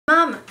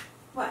Mom!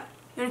 What?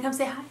 You wanna come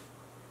say hi?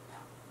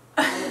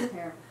 I don't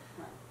care.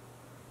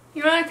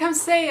 You wanna come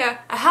say a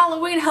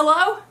Halloween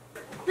hello?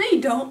 No you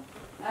don't.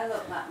 I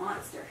look like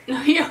monster.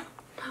 No you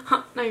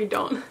No you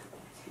don't.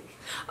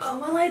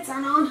 Oh, my lights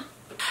aren't on.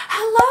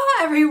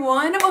 Hello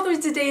everyone, welcome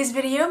to today's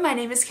video. My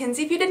name is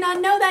Kenzie. If you did not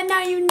know that,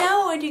 now you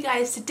know. And you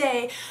guys,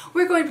 today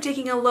we're going to be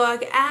taking a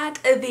look at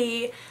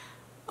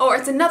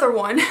it's another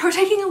one. We're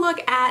taking a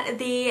look at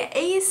the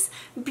Ace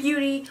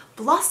Beauty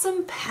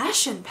Blossom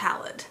Passion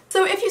palette.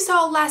 So if you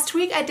saw last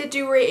week, I did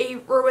do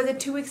or was it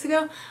 2 weeks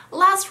ago?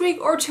 Last week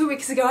or 2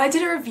 weeks ago, I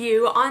did a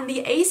review on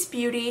the Ace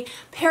Beauty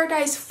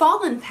Paradise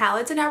Fallen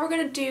palette. And now we're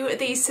going to do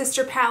the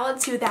sister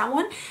palette to that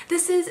one.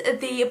 This is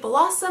the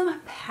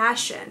Blossom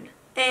Passion.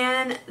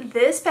 And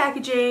this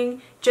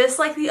packaging, just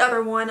like the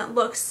other one,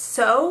 looks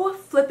so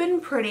flippin'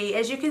 pretty.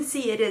 As you can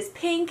see, it is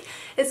pink.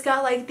 It's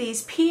got like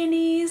these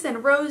peonies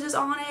and roses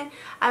on it.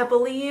 I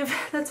believe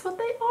that's what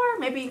they are.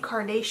 Maybe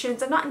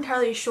carnations. I'm not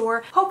entirely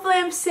sure. Hopefully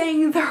I'm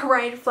saying the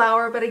right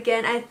flower, but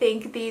again, I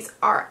think these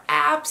are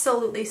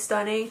absolutely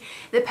stunning.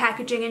 The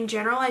packaging in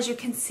general, as you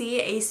can see,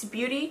 Ace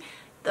Beauty.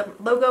 The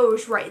logo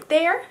is right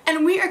there.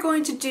 And we are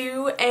going to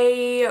do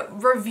a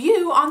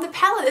review on the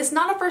palette. It's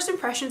not a first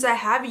impressions. I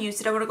have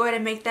used it. I want to go ahead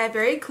and make that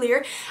very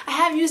clear. I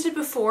have used it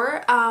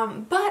before,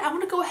 but I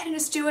want to go ahead and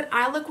just do an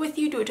eye look with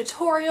you, do a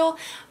tutorial,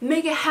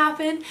 make it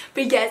happen.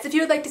 But yes, if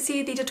you would like to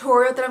see the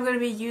tutorial that I'm going to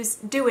be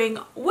doing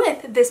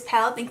with this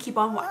palette, then keep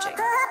on watching.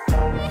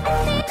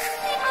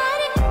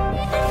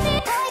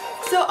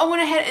 So I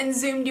went ahead and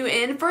zoomed you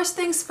in. First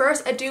things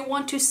first, I do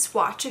want to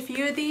swatch a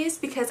few of these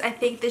because I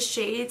think the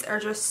shades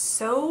are just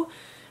so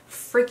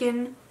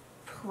freaking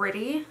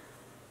pretty.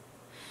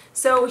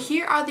 So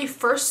here are the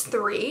first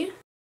three.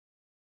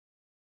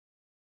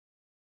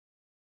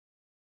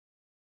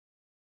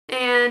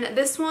 And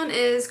this one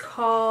is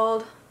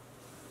called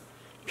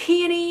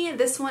Peony,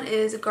 this one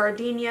is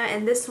Gardenia,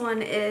 and this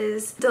one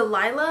is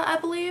Delilah, I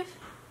believe.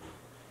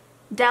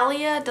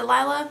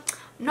 Delilah.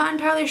 I'm not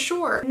entirely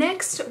sure.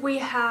 Next we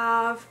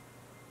have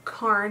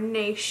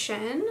Carnation,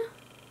 and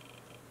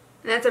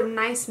that's a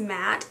nice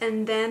matte.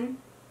 And then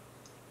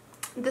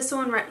this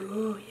one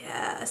ooh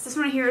yes, this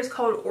one here is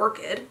called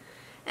Orchid.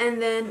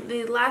 And then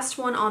the last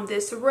one on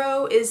this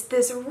row is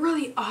this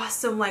really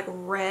awesome like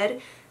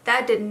red.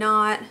 That did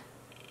not,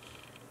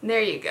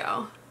 there you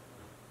go.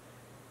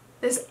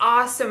 This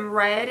awesome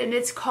red, and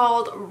it's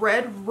called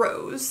Red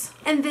Rose.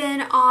 And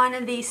then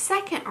on the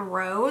second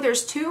row,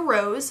 there's two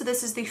rows, so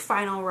this is the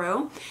final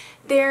row.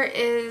 There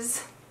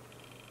is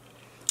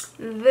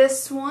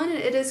this one,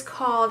 it is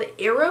called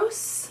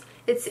Eros.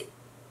 It's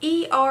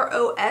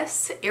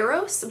E-R-O-S,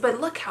 Eros, but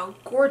look how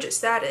gorgeous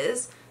that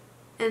is.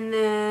 And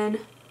then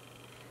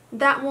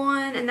that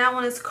one, and that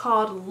one is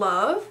called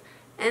Love.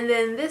 And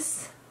then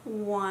this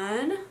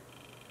one,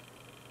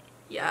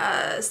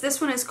 yes,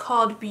 this one is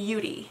called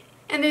Beauty.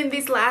 And then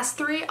these last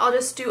three, I'll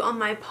just do on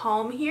my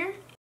palm here.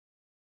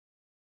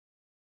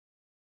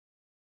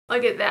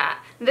 Look at that.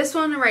 This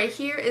one right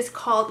here is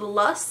called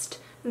Lust.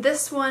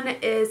 This one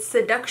is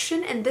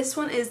Seduction, and this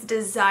one is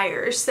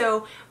Desire.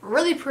 So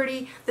really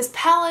pretty. This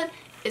palette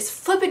is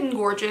flippin'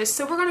 gorgeous.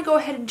 So we're gonna go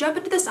ahead and jump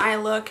into this eye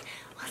look.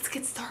 Let's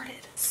get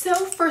started. So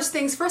first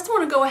things first, I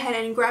want to go ahead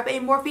and grab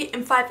a Morphe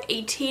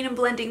M518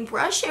 blending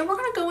brush, and we're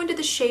gonna go into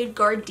the shade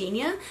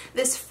Gardenia.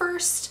 This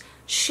first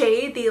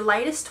shade, the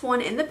lightest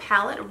one in the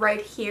palette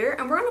right here,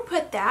 and we're going to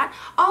put that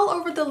all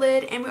over the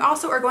lid, and we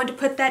also are going to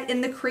put that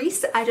in the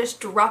crease. I just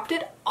dropped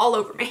it all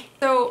over me.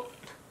 So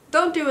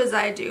don't do as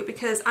I do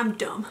because I'm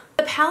dumb.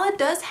 The palette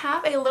does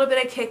have a little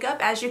bit of kick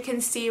up, as you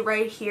can see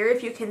right here,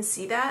 if you can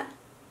see that.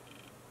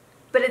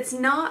 But it's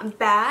not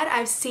bad.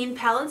 I've seen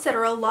palettes that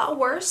are a lot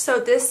worse, so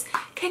this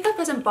kick up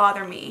doesn't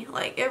bother me.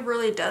 Like, it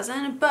really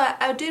doesn't,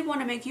 but I did want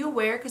to make you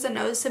aware because I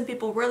know some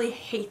people really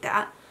hate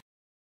that.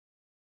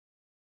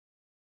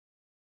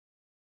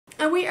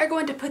 And we are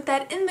going to put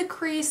that in the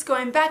crease,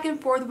 going back and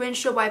forth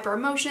windshield wiper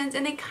motions,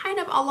 and then kind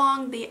of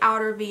along the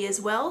outer V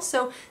as well.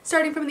 So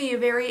starting from the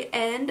very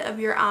end of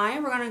your eye,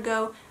 we're going to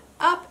go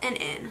up and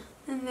in.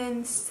 And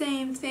then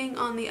same thing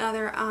on the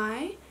other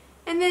eye.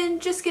 And then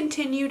just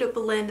continue to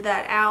blend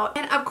that out.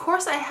 And of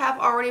course I have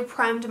already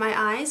primed my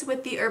eyes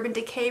with the Urban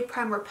Decay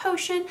Primer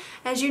Potion.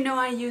 As you know,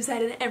 I use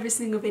that in every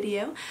single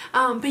video.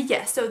 But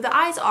yes, so the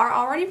eyes are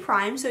already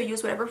primed, so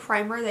use whatever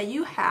primer that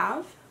you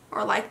have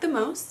or like the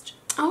most.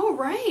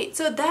 Alright,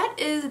 so that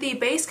is the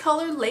base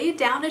color laid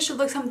down. It should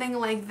look something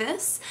like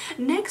this.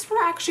 Next,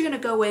 we're actually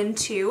going to go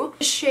into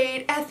the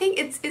shade, I think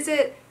is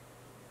it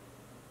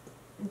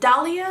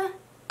Dahlia?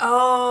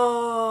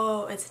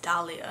 Oh, it's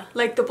Dahlia.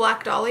 Like the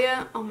Black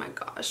Dahlia? Oh my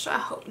gosh, I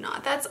hope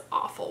not. That's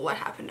awful what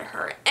happened to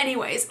her.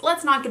 Anyways,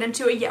 let's not get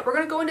into it yet. We're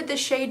going to go into the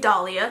shade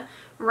Dahlia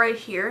right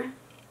here.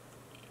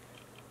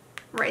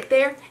 Right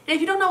there. And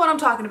if you don't know what I'm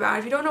talking about,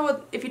 if you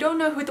don't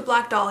know who the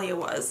Black Dahlia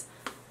was,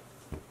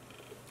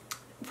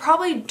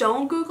 probably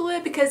don't Google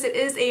it because it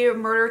is a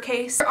murder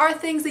case. There are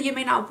things that you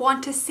may not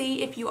want to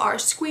see if you are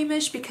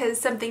squeamish because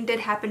something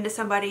did happen to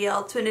somebody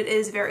else, and it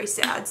is very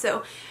sad.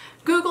 So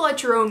Google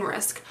at your own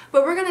risk.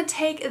 But we're going to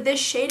take this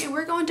shade and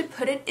we're going to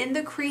put it in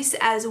the crease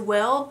as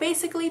well.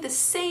 Basically the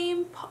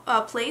same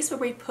place where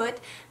we put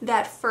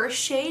that first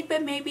shade,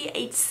 but maybe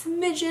a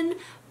smidgen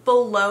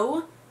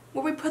below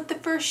where we put the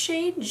first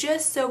shade,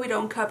 just so we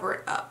don't cover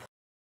it up.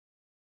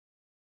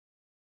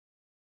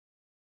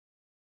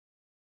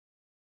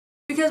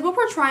 Because what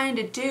we're trying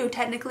to do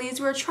technically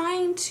is we're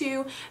trying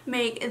to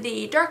make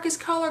the darkest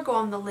color go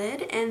on the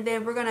lid, and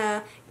then we're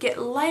gonna get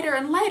lighter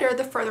and lighter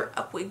the further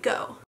up we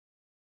go.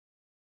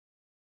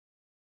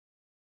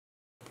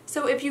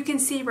 So if you can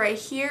see right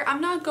here,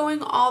 I'm not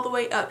going all the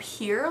way up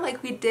here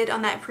like we did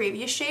on that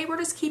previous shade. We're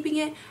just keeping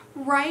it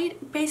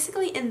right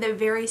basically in the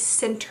very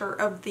center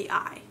of the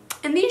eye.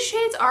 And these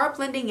shades are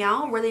blending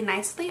out really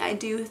nicely, I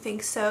do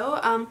think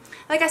so.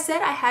 Like I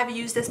said, I have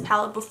used this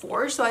palette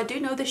before, so I do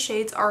know the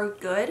shades are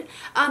good.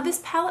 This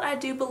palette I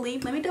do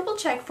believe, let me double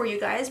check for you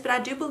guys, but I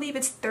do believe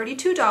it's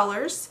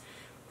 $32.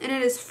 And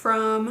it is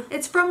from,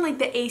 it's from like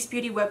the Ace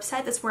Beauty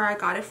website, that's where I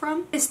got it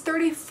from. It's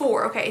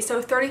 $34, okay,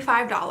 so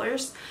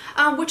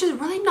 $35, which is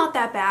really not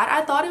that bad.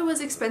 I thought it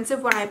was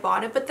expensive when I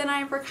bought it, but then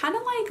I kind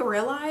of like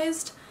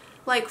realized,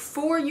 like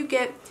you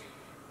get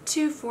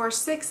 2, 4,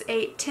 6,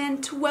 8,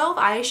 10, 12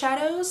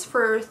 eyeshadows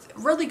for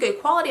really good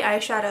quality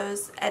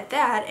eyeshadows at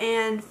that,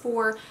 and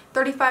for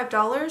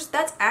 $35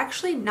 that's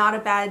actually not a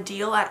bad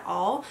deal at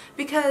all,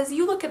 because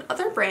you look at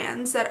other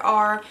brands that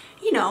are,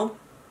 you know,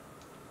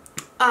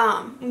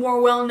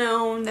 more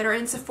well-known, that are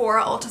in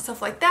Sephora, Ulta,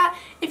 stuff like that.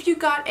 If you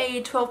got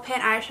a 12 pan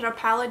eyeshadow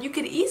palette, you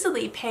could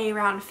easily pay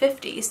around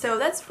 $50, so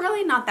that's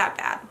really not that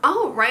bad.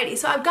 Alrighty,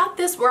 so I've got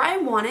this where I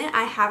want it.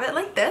 I have it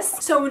like this.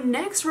 So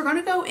next we're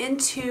gonna go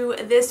into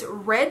this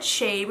red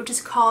shade, which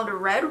is called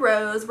Red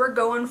Rose. We're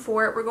going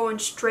for it. We're going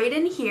straight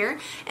in here,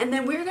 and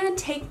then we're gonna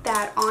take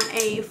that on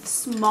a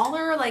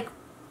smaller, like,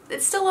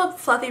 it's still a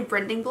fluffy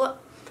blending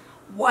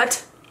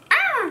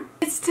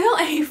It's still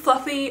a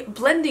fluffy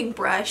blending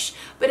brush,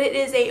 but it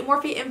is a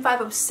Morphe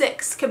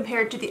M506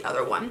 compared to the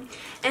other one.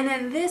 And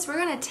then this, we're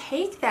going to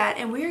take that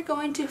and we're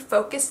going to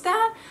focus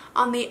that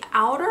on the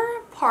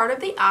outer part of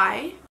the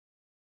eye,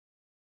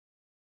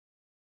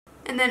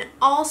 and then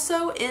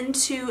also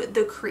into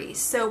the crease.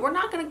 So we're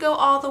not going to go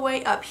all the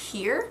way up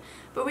here,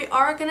 but we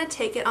are going to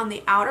take it on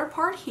the outer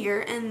part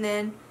here and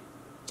then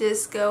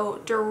just go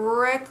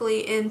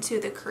directly into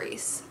the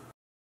crease.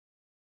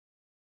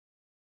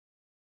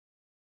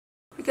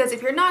 Because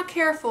if you're not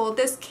careful,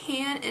 this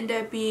can end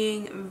up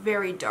being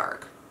very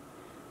dark,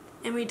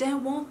 and we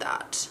don't want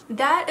that.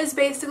 That is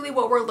basically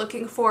what we're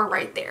looking for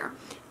right there,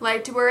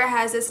 like to where it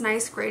has this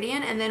nice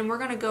gradient. And then we're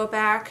gonna go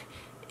back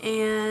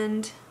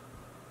and,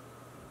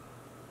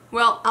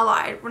 well, I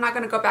lied, we're not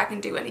gonna go back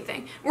and do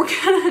anything. We're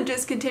gonna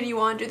just continue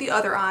on to the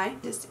other eye,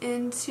 just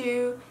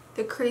into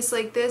the crease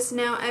like this.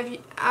 Now I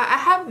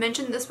have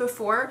mentioned this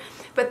before,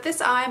 but this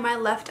eye, my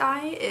left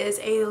eye, is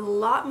a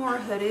lot more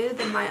hooded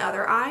than my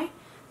other eye.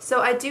 So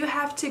I do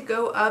have to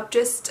go up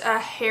just a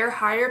hair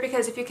higher,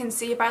 because if you can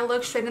see, if I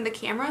look straight in the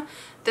camera,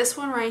 this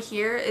one right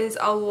here is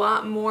a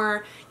lot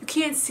more, you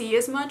can't see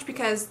as much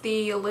because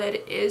the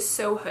lid is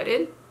so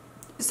hooded.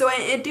 So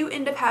I do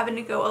end up having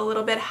to go a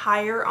little bit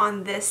higher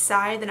on this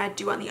side than I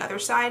do on the other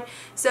side.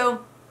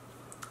 So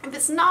if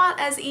it's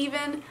not as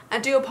even, I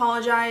do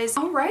apologize.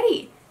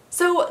 Alrighty.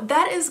 So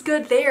that is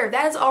good there.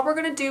 That is all we're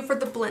going to do for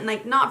the blend,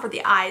 like not for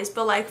the eyes,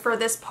 but like for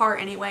this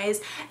part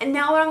anyways. And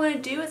now what I'm going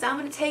to do is I'm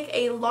going to take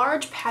a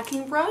large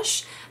packing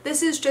brush.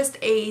 This is just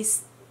a,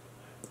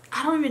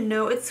 I don't even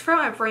know, it's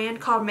from a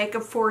brand called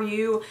Makeup For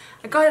You.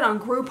 I got it on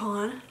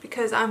Groupon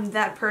because I'm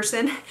that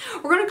person.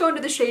 We're going to go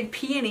into the shade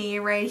Peony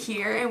right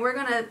here, and we're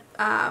going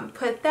to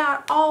put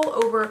that all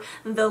over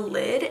the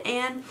lid.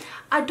 And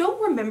I don't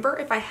remember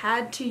if I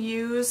had to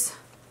use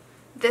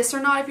this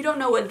or not. If you don't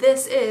know what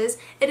this is,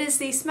 it is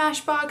the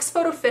Smashbox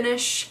Photo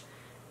Finish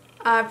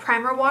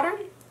primer water.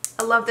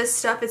 I love this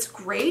stuff, it's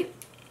great.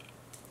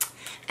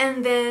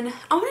 And then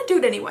I'm gonna do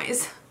it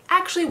anyways.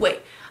 Actually,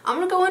 wait, I'm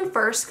gonna go in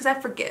first because I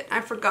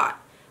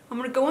forgot. I'm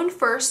gonna go in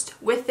first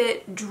with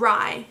it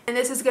dry, and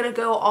this is gonna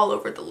go all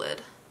over the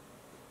lid.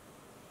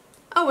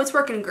 Oh, it's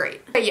working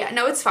great. Okay, yeah,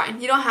 no, it's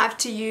fine. You don't have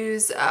to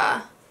use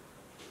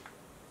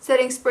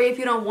setting spray if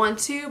you don't want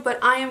to, but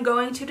I am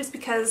going to just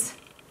because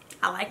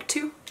I like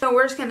to. So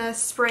we're just gonna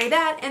spray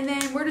that, and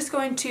then we're just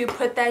going to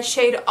put that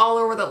shade all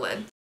over the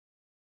lid.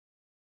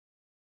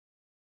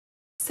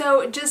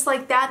 So just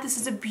like that, this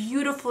is a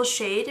beautiful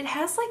shade. It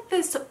has like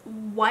this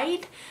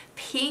white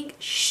pink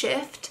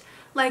shift.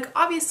 Like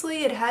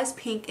obviously it has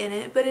pink in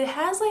it, but it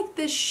has like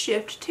this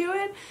shift to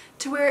it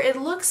to where it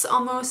looks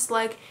almost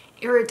like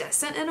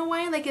iridescent in a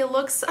way. Like it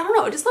looks, I don't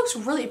know, it just looks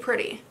really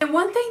pretty. And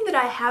one thing that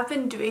I have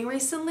been doing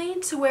recently,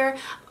 to where,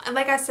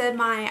 like I said,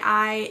 my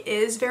eye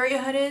is very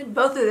hooded,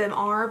 both of them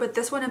are, but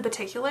this one in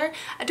particular,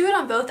 I do it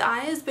on both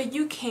eyes, but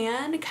you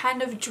can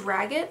kind of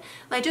drag it,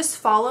 like just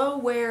follow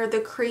where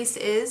the crease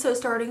is, so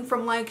starting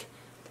from like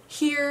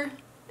here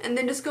and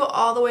then just go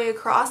all the way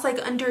across, like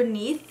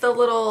underneath the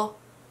little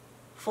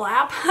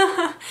flap.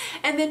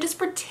 And then just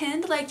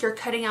pretend like you're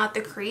cutting out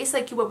the crease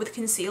like you would with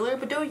concealer,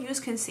 but don't use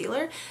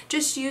concealer.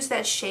 Just use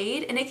that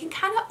shade, and it can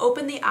kind of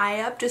open the eye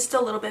up just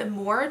a little bit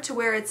more to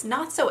where it's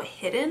not so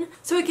hidden.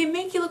 So it can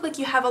make you look like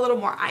you have a little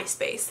more eye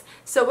space.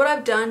 So what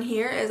I've done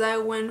here is I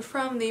went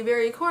from the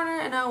very corner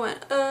and I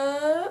went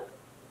up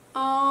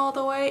all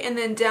the way and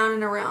then down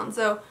and around.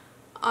 So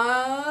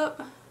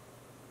up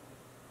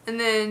and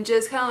then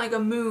just kind of like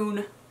a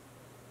moon,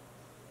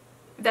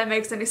 if that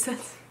makes any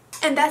sense.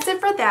 And that's it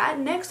for that.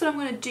 Next, what I'm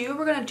going to do,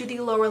 we're going to do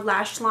the lower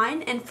lash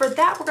line. And for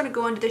that, we're going to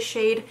go into the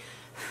shade,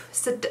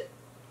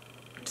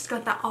 just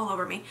got that all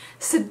over me,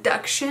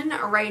 Seduction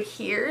right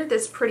here,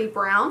 this pretty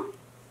brown.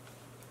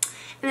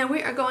 And then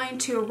we are going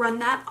to run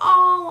that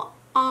all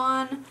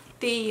on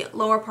the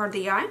lower part of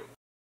the eye.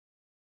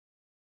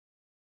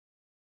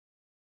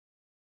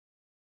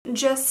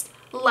 Just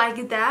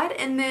like that.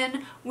 And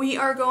then we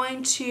are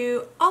going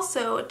to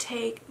also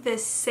take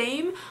this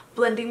same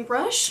blending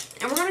brush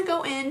and we're going to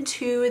go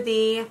into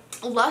the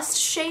Lust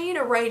shade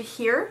right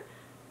here,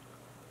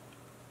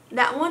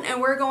 that one,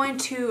 and we're going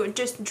to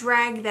just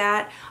drag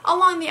that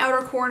along the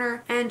outer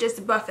corner and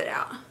just buff it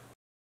out.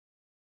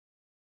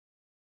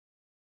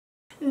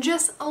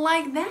 Just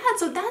like that.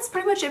 So that's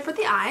pretty much it for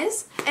the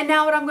eyes. And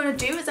now what I'm going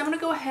to do is I'm going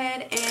to go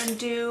ahead and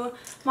do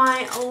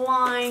my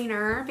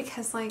liner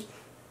because like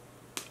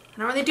I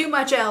don't really do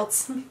much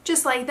else.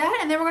 Just like that.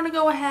 And then we're going to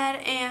go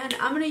ahead and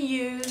I'm going to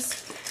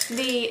use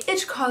the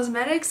IT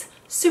Cosmetics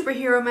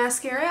Superhero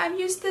Mascara. I've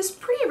used this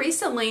pretty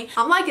recently.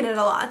 I'm liking it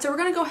a lot. So we're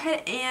going to go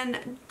ahead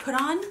and put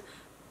on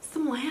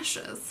some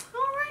lashes.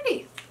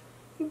 Alrighty.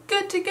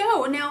 Good to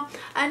go. Now,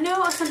 I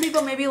know some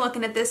people may be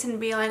looking at this and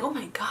be like, oh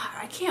my god,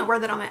 I can't wear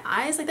that on my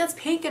eyes. Like, that's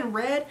pink and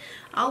red.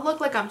 I'll look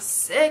like I'm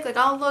sick. Like,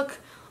 I'll look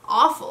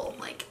awful.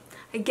 Like,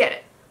 I get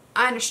it.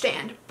 I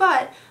understand.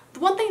 But the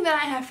one thing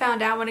that I have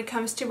found out when it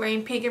comes to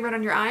wearing pink and red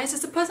on your eyes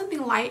is to put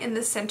something light in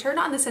the center.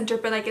 Not in the center,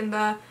 but like in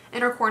the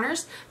inner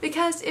corners.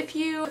 Because if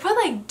you put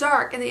like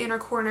dark in the inner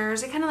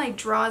corners, it kind of like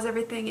draws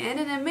everything in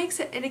and it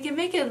makes it, and it can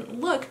make it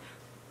look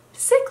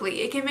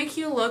sickly. It can make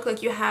you look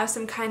like you have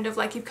some kind of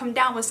like you've come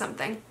down with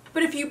something.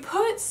 But if you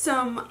put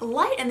some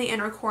light in the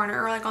inner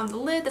corner or like on the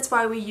lid, that's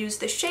why we use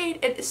the shade,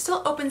 it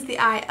still opens the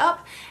eye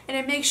up and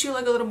it makes you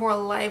look a little more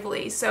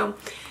lively. So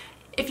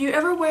if you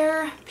ever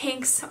wear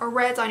pinks or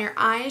reds on your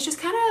eyes, just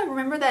kind of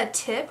remember that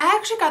tip. I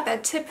actually got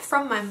that tip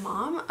from my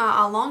mom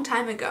a long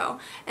time ago.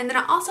 And then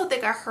I also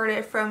think I heard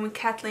it from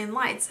Kathleen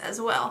Lights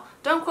as well.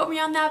 Don't quote me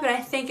on that, but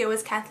I think it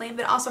was Kathleen,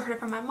 but I also heard it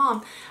from my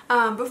mom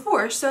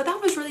before. So that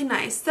was really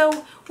nice. So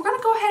we're going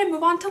to go ahead and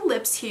move on to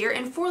lips here.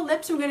 And for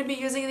lips, we're going to be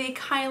using the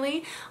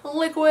Kylie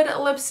liquid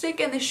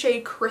lipstick in the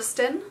shade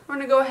Kristen. We're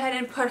going to go ahead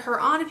and put her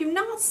on. If you've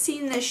not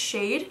seen this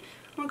shade,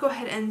 I'm gonna go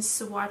ahead and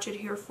swatch it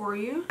here for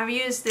you. I've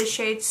used this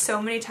shade so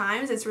many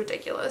times, it's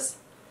ridiculous.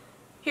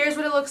 Here's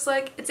what it looks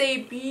like. It's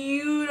a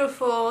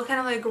beautiful kind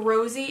of like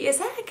rosy, is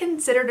that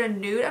considered a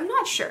nude? I'm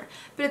not sure,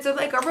 but it's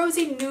like a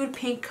rosy nude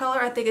pink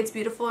color. I think it's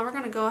beautiful, and we're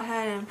gonna go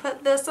ahead and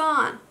put this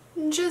on.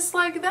 Just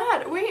like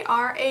that. We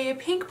are a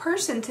pink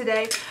person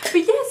today. But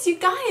yes, you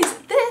guys,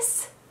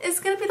 this is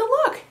gonna be the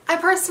look. I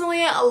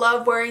personally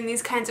love wearing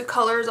these kinds of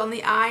colors on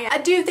the eye. I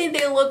do think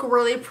they look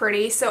really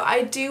pretty, so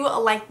I do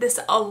like this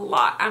a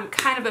lot. I'm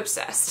kind of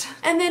obsessed.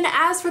 And then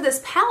as for this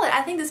palette,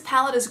 I think this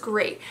palette is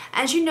great.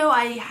 As you know,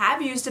 I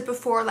have used it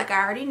before, like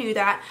I already knew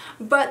that,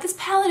 but this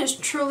palette is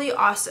truly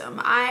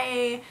awesome.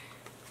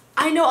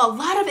 I know a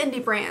lot of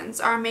indie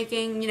brands are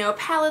making, you know,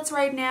 palettes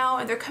right now,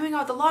 and they're coming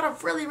out with a lot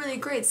of really, really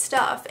great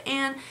stuff.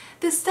 And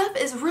this stuff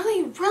is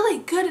really, really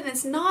good, and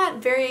it's not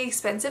very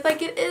expensive.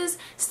 Like, it is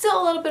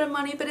still a little bit of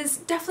money, but it's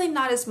definitely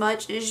not as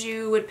much as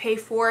you would pay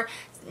for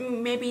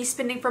maybe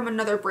spending from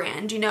another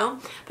brand, you know?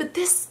 But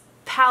this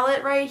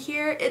palette right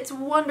here, it's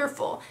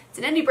wonderful. It's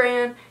an indie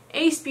brand,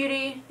 Ace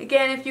Beauty,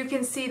 again, if you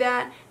can see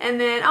that, and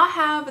then I'll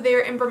have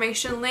their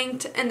information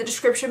linked in the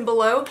description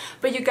below.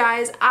 But you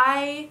guys,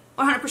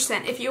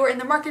 100%, if you are in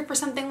the market for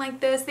something like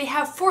this, they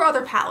have 4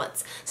 other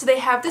palettes. So they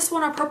have this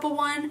one, a purple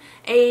one,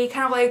 a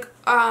kind of like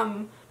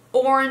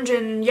orange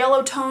and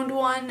yellow toned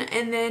one,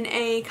 and then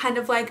a kind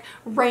of like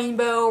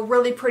rainbow,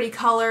 really pretty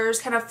colors,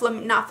 kind of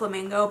not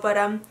flamingo,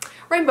 but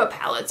rainbow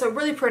palette, so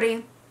really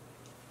pretty.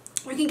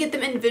 You can get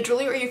them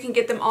individually, or you can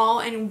get them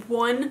all in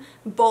one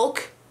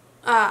bulk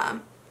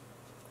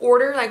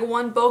order, like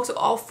one bulk, so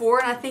all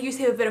 4, and I think you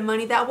save a bit of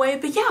money that way.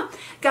 But yeah,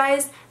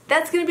 guys,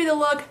 that's gonna be the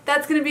look,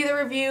 that's gonna be the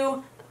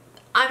review.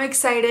 I'm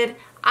excited.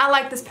 I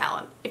like this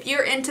palette. If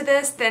you're into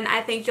this, then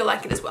I think you'll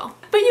like it as well.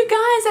 But you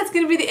guys, that's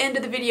going to be the end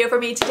of the video for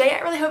me today. I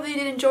really hope that you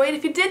did enjoy it.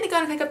 If you did, then go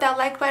ahead and click up that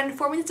like button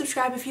for me and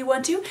subscribe if you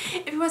want to.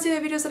 If you want to see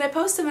the videos that I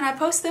post them, and I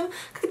post them,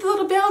 click the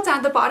little bell down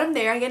at the bottom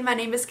there. Again, my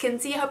name is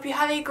Kenzie. I hope you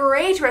have a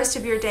great rest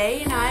of your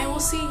day, and I will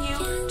see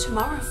you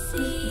tomorrow.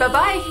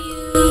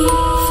 Bye-bye.